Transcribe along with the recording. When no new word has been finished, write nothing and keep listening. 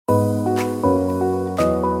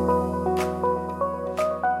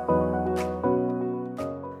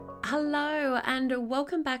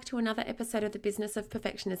welcome back to another episode of The Business of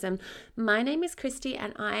Perfectionism. My name is Christy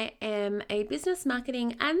and I am a business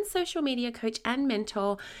marketing and social media coach and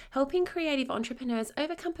mentor, helping creative entrepreneurs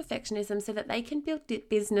overcome perfectionism so that they can build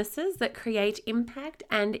businesses that create impact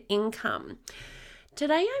and income.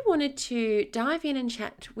 Today I wanted to dive in and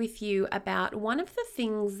chat with you about one of the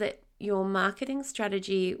things that your marketing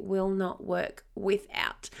strategy will not work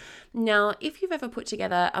without. Now, if you've ever put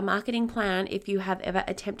together a marketing plan, if you have ever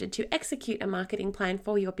attempted to execute a marketing plan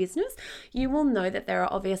for your business, you will know that there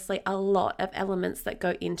are obviously a lot of elements that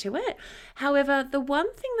go into it. However, the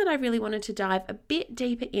one thing that I really wanted to dive a bit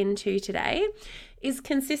deeper into today is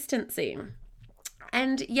consistency.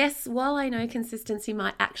 And yes, while I know consistency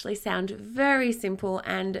might actually sound very simple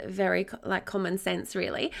and very common sense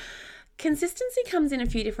really, consistency comes in a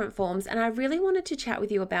few different forms, and I really wanted to chat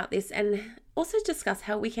with you about this and also discuss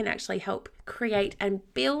how we can actually help create and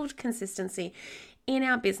build consistency in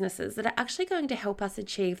our businesses that are actually going to help us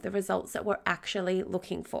achieve the results that we're actually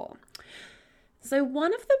looking for. So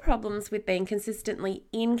one of the problems with being consistently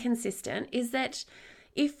inconsistent is that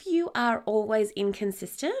if you are always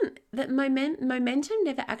inconsistent, that momentum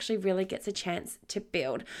never actually really gets a chance to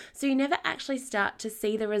build. So you never actually start to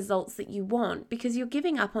see the results that you want because you're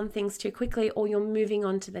giving up on things too quickly or you're moving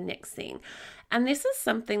on to the next thing. And this is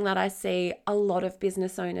something that I see a lot of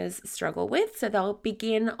business owners struggle with. So they'll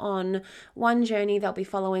begin on one journey, they'll be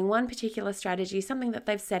following one particular strategy, something that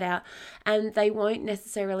they've set out, and they won't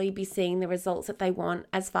necessarily be seeing the results that they want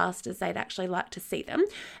as fast as they'd actually like to see them.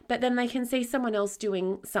 But then they can see someone else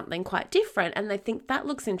doing something quite different and they think that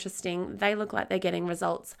looks interesting, they look like they're getting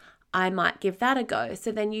results, I might give that a go.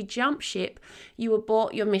 So then you jump ship, you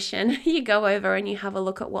abort your mission, you go over and you have a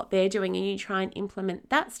look at what they're doing and you try and implement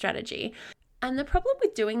that strategy. And the problem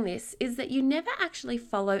with doing this is that you never actually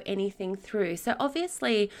follow anything through. So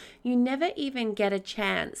obviously, you never even get a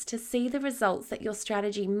chance to see the results that your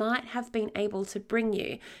strategy might have been able to bring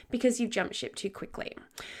you because you've jumped ship too quickly.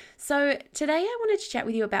 So today I wanted to chat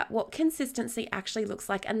with you about what consistency actually looks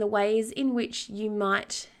like and the ways in which you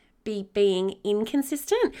might be being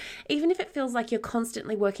inconsistent. Even if it feels like you're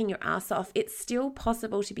constantly working your ass off, it's still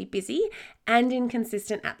possible to be busy and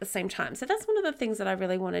inconsistent at the same time. So that's one of the things that I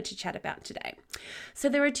really wanted to chat about today. So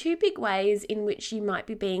there are two big ways in which you might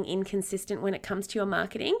be being inconsistent when it comes to your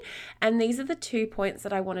marketing. And these are the 2 points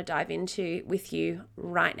that I want to dive into with you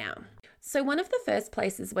right now. So one of the first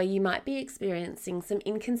places where you might be experiencing some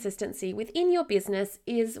inconsistency within your business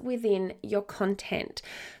is within your content.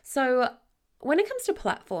 So when it comes to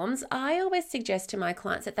platforms, I always suggest to my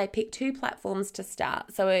clients that they pick 2 platforms to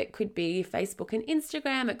start. So it could be Facebook and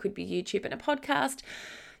Instagram, it could be YouTube and a podcast.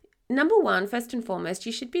 Number one, first and foremost,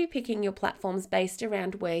 you should be picking your platforms based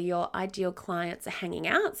around where your ideal clients are hanging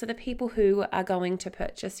out. So the people who are going to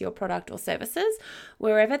purchase your product or services,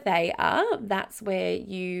 wherever they are, that's where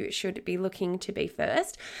you should be looking to be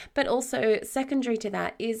first. But also secondary to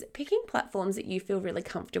that is picking platforms that you feel really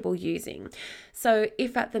comfortable using. So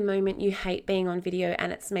if at the moment you hate being on video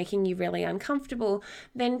and it's making you really uncomfortable,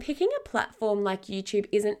 then picking a platform like YouTube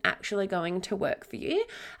isn't actually going to work for you.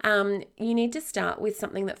 You need to start with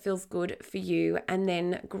something that feels good for you and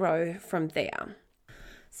then grow from there.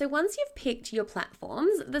 So once you've picked your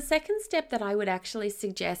platforms, the second step that I would actually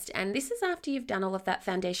suggest, and this is after you've done all of that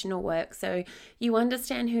foundational work, so you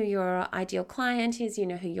understand who your ideal client is, you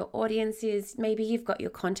know who your audience is, maybe you've got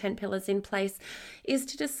your content pillars in place, is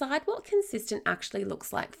to decide what consistent actually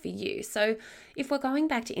looks like for you. So if we're going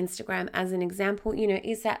back to Instagram as an example,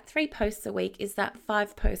 is that 3 posts a week? Is that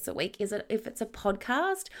 5 posts a week? Is it, if it's a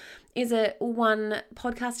podcast, is it 1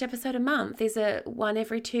 podcast episode a month? Is it 1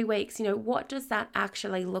 every 2 weeks? What does that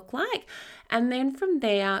actually look like? And then from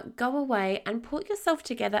there, go away and put yourself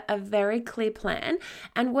together a very clear plan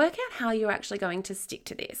and work out how you're actually going to stick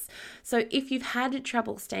to this. So if you've had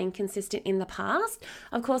trouble staying consistent in the past,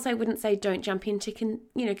 of course, I wouldn't say don't jump into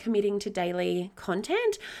committing to daily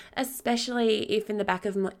content, especially if in the back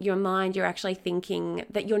of your mind, you're actually thinking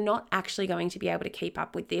that you're not actually going to be able to keep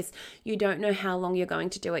up with this. You don't know how long you're going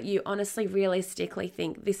to do it. You honestly, realistically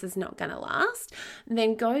think this is not going to last.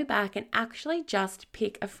 Then go back and actually just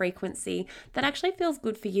pick a frequency that actually feels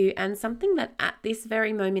good for you and something that at this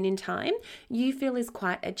very moment in time you feel is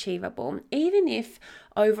quite achievable. Even if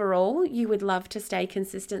overall you would love to stay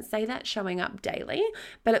consistent, say that showing up daily,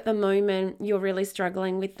 but at the moment you're really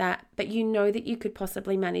struggling with that, but you know that you could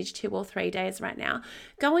possibly manage 2 or 3 days right now.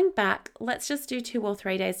 Going back, let's just do 2 or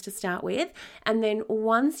 3 days to start with. And then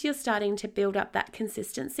once you're starting to build up that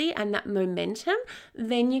consistency and that momentum,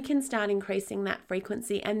 then you can start increasing that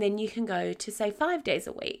frequency and then you can go to say 5 days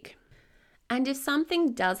a week. And if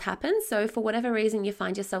something does happen, so for whatever reason you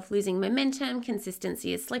find yourself losing momentum,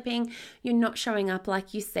 consistency is slipping, you're not showing up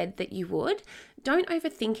like you said that you would, don't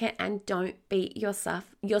overthink it and don't beat yourself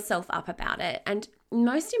up about it. And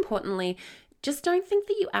most importantly, just don't think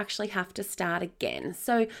that you actually have to start again.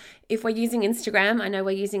 So if we're using Instagram, I know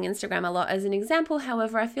we're using Instagram a lot as an example.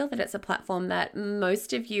 However, I feel that it's a platform that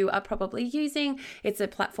most of you are probably using. It's a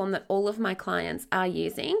platform that all of my clients are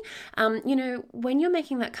using. When you're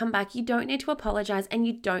making that comeback, you don't need to apologize and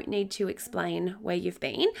you don't need to explain where you've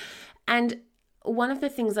been. And one of the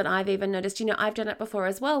things that I've even noticed, I've done it before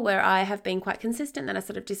as well, where I have been quite consistent, then I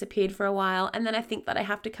sort of disappeared for a while, and then I think that I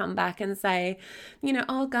have to come back and say,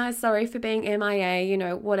 oh guys, sorry for being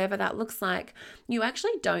MIA, whatever that looks like. You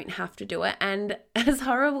actually don't have to do it. And as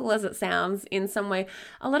horrible as it sounds in some way,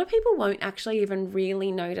 a lot of people won't actually even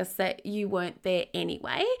really notice that you weren't there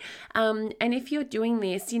anyway. And if you're doing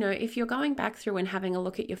this, if you're going back through and having a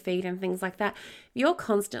look at your feed and things like that, you're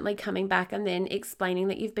constantly coming back and then explaining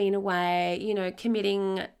that you've been away,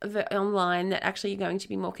 committing online that actually you're going to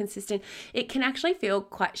be more consistent. It can actually feel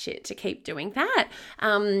quite shit to keep doing that.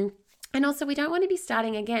 And also, we don't want to be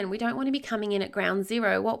starting again. We don't want to be coming in at ground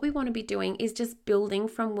zero. What we want to be doing is just building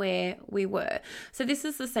from where we were. So this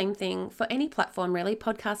is the same thing for any platform, really.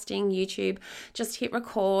 Podcasting, YouTube, just hit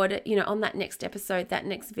record, on that next episode, that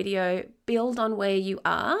next video, build on where you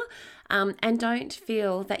are, and don't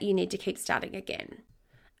feel that you need to keep starting again.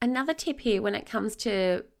 Another tip here when it comes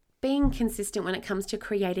to being consistent when it comes to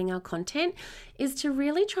creating our content is to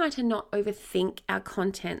really try to not overthink our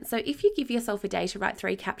content. So if you give yourself a day to write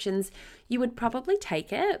 3 captions, you would probably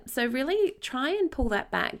take it. So really try and pull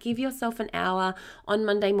that back. Give yourself an hour on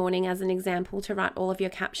Monday morning as an example to write all of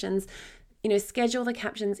your captions. Schedule the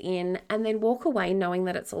captions in and then walk away knowing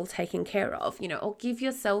that it's all taken care of, or give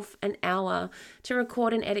yourself an hour to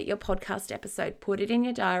record and edit your podcast episode. Put it in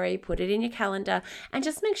your diary, put it in your calendar, and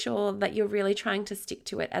just make sure that you're really trying to stick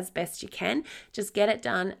to it as best you can. Just get it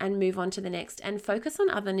done and move on to the next and focus on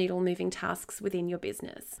other needle moving tasks within your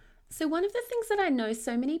business. So one of the things that I know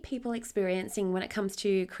so many people experiencing when it comes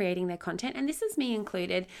to creating their content, and this is me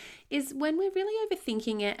included, is when we're really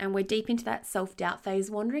overthinking it and we're deep into that self-doubt phase,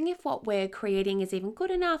 wondering if what we're creating is even good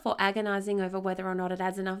enough, or agonizing over whether or not it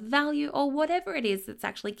adds enough value, or whatever it is that's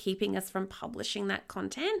actually keeping us from publishing that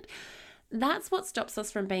content. That's what stops us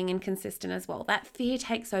from being inconsistent as well. That fear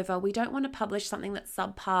takes over. We don't want to publish something that's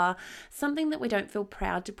subpar, something that we don't feel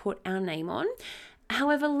proud to put our name on.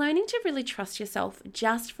 However, learning to really trust yourself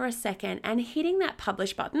just for a second and hitting that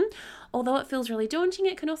publish button, although it feels really daunting,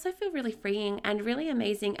 it can also feel really freeing and really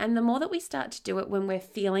amazing. And the more that we start to do it when we're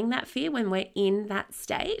feeling that fear, when we're in that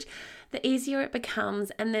state, the easier it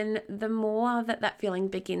becomes. And then the more that feeling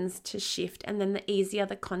begins to shift, and then the easier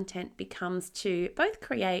the content becomes to both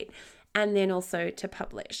create and then also to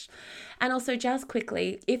publish. And also, just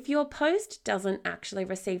quickly, if your post doesn't actually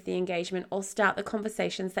receive the engagement or start the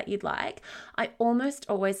conversations that you'd like, I almost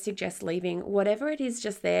always suggest leaving whatever it is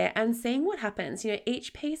just there and seeing what happens.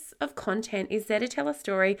 Each piece of content is there to tell a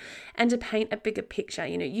story and to paint a bigger picture.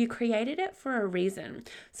 You created it for a reason.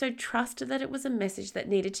 So trust that it was a message that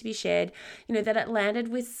needed to be shared, that it landed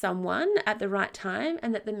with someone at the right time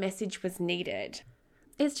and that the message was needed.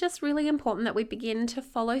 It's just really important that we begin to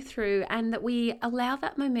follow through and that we allow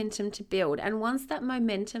that momentum to build. And once that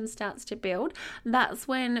momentum starts to build, that's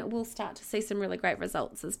when we'll start to see some really great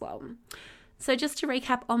results as well. So just to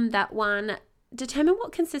recap on that one, determine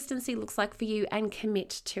what consistency looks like for you and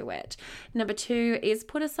commit to it. Number 2 is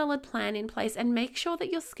put a solid plan in place and make sure that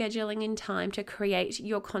you're scheduling in time to create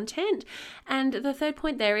your content. And the 3rd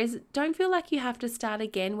point there is don't feel like you have to start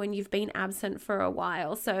again when you've been absent for a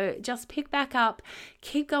while. So just pick back up,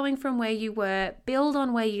 keep going from where you were, build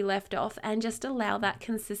on where you left off, and just allow that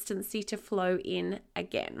consistency to flow in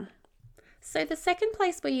again. So the second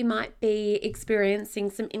place where you might be experiencing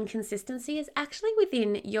some inconsistency is actually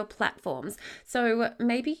within your platforms. So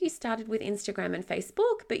maybe you started with Instagram and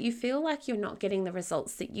Facebook, but you feel like you're not getting the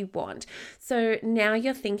results that you want. So now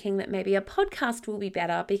you're thinking that maybe a podcast will be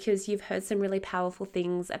better because you've heard some really powerful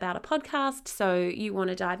things about a podcast. So you want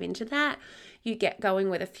to dive into that. You get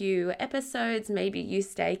going with a few episodes, maybe you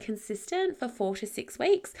stay consistent for 4 to 6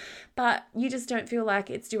 weeks, but you just don't feel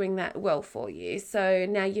like it's doing that well for you. So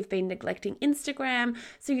now you've been neglecting Instagram,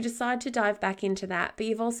 so you decide to dive back into that, but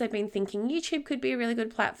you've also been thinking YouTube could be a really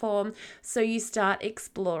good platform, so you start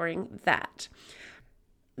exploring that.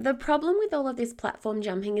 The problem with all of this platform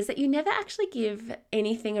jumping is that you never actually give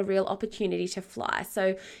anything a real opportunity to fly.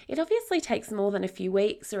 So it obviously takes more than a few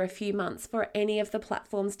weeks or a few months for any of the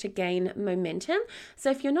platforms to gain momentum. So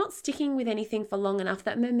if you're not sticking with anything for long enough,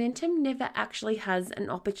 that momentum never actually has an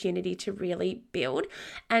opportunity to really build.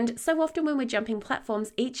 And so often when we're jumping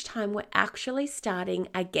platforms, each time we're actually starting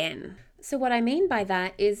again. So what I mean by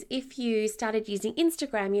that is if you started using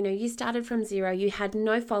Instagram, you started from zero, you had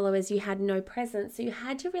no followers, you had no presence. So you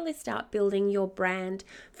had to really start building your brand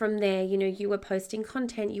from there. You were posting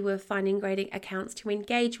content, you were finding great accounts to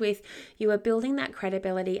engage with, you were building that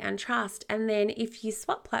credibility and trust. And then if you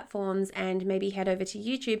swap platforms and maybe head over to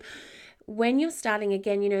YouTube, when you're starting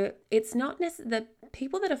again, it's not necessarily the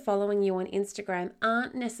people that are following you on Instagram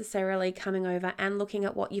aren't necessarily coming over and looking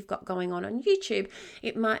at what you've got going on YouTube.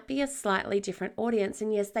 It might be a slightly different audience.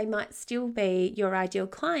 And yes, they might still be your ideal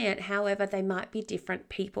client. However, they might be different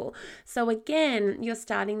people. So again, you're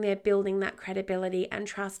starting there building that credibility and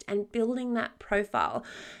trust and building that profile.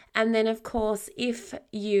 And then, of course, if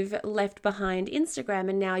you've left behind Instagram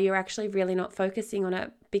and now you're actually really not focusing on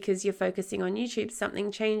it because you're focusing on YouTube,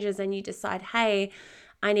 something changes and you decide, hey,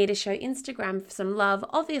 I need to show Instagram some love.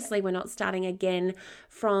 Obviously, we're not starting again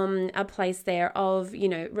from a place there of,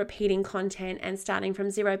 repeating content and starting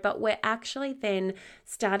from zero, but we're actually then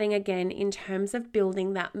starting again in terms of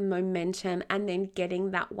building that momentum and then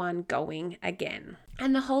getting that one going again.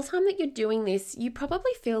 And the whole time that you're doing this, you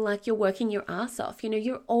probably feel like you're working your ass off.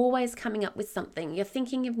 You're always coming up with something. You're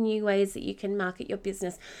thinking of new ways that you can market your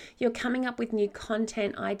business. You're coming up with new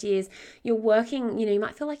content ideas. You're working, you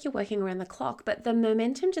might feel like you're working around the clock, but the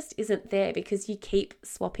momentum just isn't there because you keep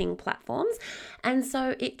swapping platforms. And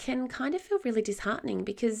so it can kind of feel really disheartening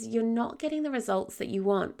because you're not getting the results that you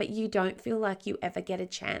want, but you don't feel like you ever get a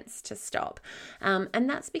chance to stop. And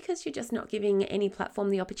that's because you're just not giving any platform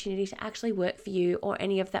the opportunity to actually work for you or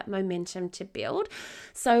any of that momentum to build.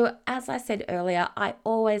 So as I said earlier, I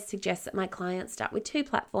always suggest that my clients start with 2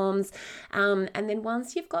 platforms. And then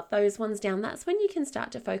once you've got those ones down, that's when you can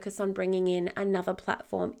start to focus on bringing in another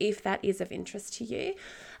platform if that is of interest to you.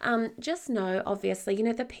 Just know, obviously,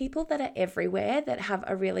 the people that are everywhere that have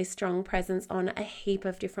a really strong presence on a heap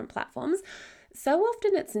of different platforms, so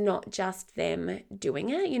often it's not just them doing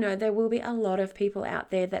it. There will be a lot of people out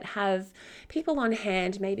there that have people on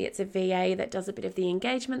hand. Maybe it's a VA that does a bit of the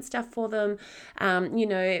engagement stuff for them,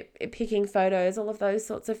 picking photos, all of those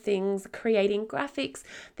sorts of things, creating graphics.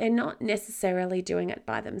 They're not necessarily doing it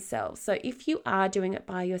by themselves. So if you are doing it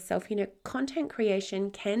by yourself, content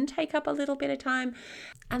creation can take up a little bit of time.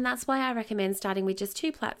 And that's why I recommend starting with just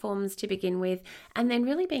 2 platforms to begin with, and then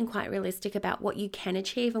really being quite realistic about what you can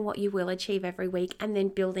achieve and what you will achieve every week, and then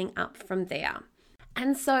building up from there.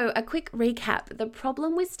 And so a quick recap, the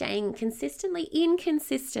problem with staying consistently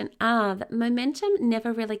inconsistent are that momentum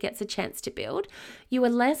never really gets a chance to build. You are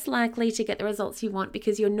less likely to get the results you want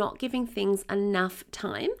because you're not giving things enough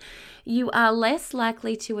time. You are less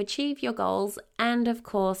likely to achieve your goals. And of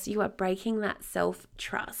course, you are breaking that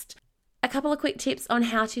self-trust. A couple of quick tips on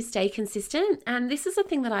how to stay consistent. And this is a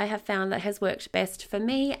thing that I have found that has worked best for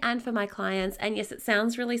me and for my clients. And yes, it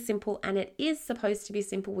sounds really simple and it is supposed to be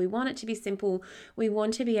simple. We want it to be simple. We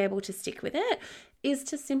want to be able to stick with it. Is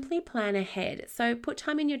to simply plan ahead. So put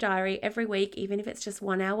time in your diary every week, even if it's just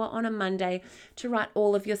 1 hour on a Monday, to write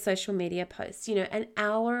all of your social media posts, an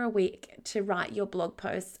hour a week to write your blog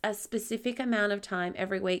posts, a specific amount of time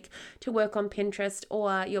every week to work on Pinterest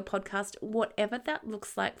or your podcast, whatever that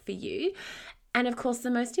looks like for you. And of course,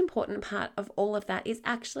 the most important part of all of that is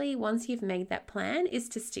actually, once you've made that plan, is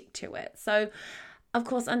to stick to it. So of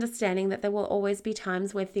course, understanding that there will always be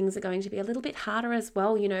times where things are going to be a little bit harder as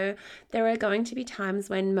well. There are going to be times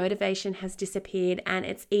when motivation has disappeared and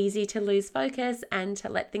it's easy to lose focus and to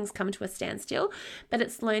let things come to a standstill. But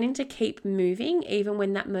it's learning to keep moving even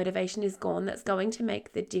when that motivation is gone that's going to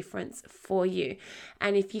make the difference for you.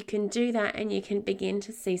 And if you can do that and you can begin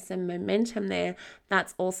to see some momentum there,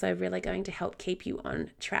 that's also really going to help keep you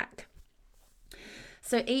on track.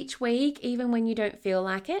 So each week, even when you don't feel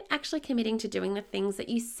like it, actually committing to doing the things that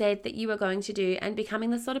you said that you were going to do and becoming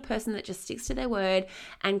the sort of person that just sticks to their word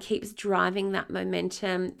and keeps driving that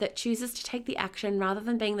momentum, that chooses to take the action rather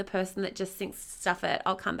than being the person that just thinks, stuff it,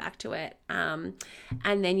 I'll come back to it.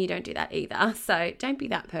 And then you don't do that either. So don't be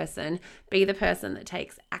that person. Be the person that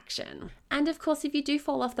takes action. And of course, if you do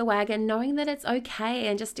fall off the wagon, knowing that it's okay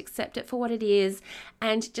and just accept it for what it is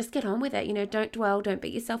and just get on with it. Don't dwell, don't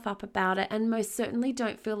beat yourself up about it. And most certainly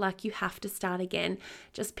don't feel like you have to start again.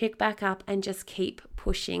 Just pick back up and just keep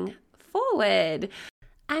pushing forward.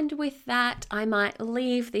 And with that, I might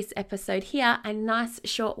leave this episode here, a nice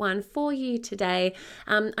short one for you today.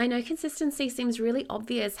 I know consistency seems really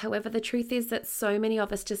obvious. However, the truth is that so many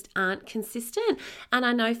of us just aren't consistent. And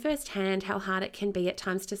I know firsthand how hard it can be at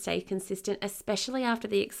times to stay consistent, especially after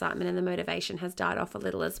the excitement and the motivation has died off a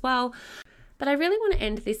little as well. But I really want to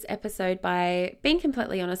end this episode by being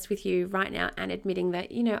completely honest with you right now and admitting that,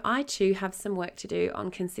 I too have some work to do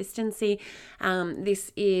on consistency.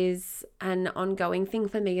 This is an ongoing thing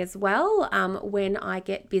for me as well. When I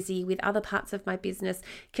get busy with other parts of my business,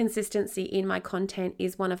 consistency in my content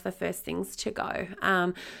is one of the first things to go.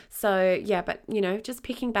 But just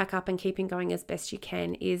picking back up and keeping going as best you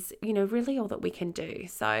can is, really all that we can do.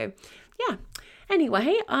 So, yeah.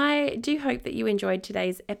 Anyway, I do hope that you enjoyed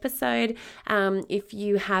today's episode. If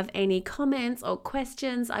you have any comments or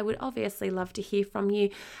questions, I would obviously love to hear from you.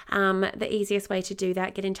 The easiest way to do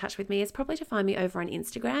that, get in touch with me, is probably to find me over on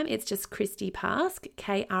Instagram. It's just Kristy Pask,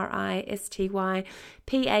 KristyPask.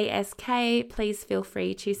 Please feel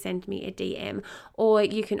free to send me a DM, or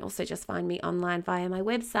you can also just find me online via my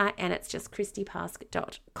website, and it's just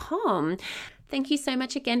KristyPask.com. Thank you so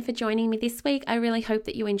much again for joining me this week. I really hope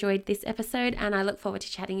that you enjoyed this episode, and I look forward to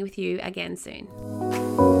chatting with you again soon.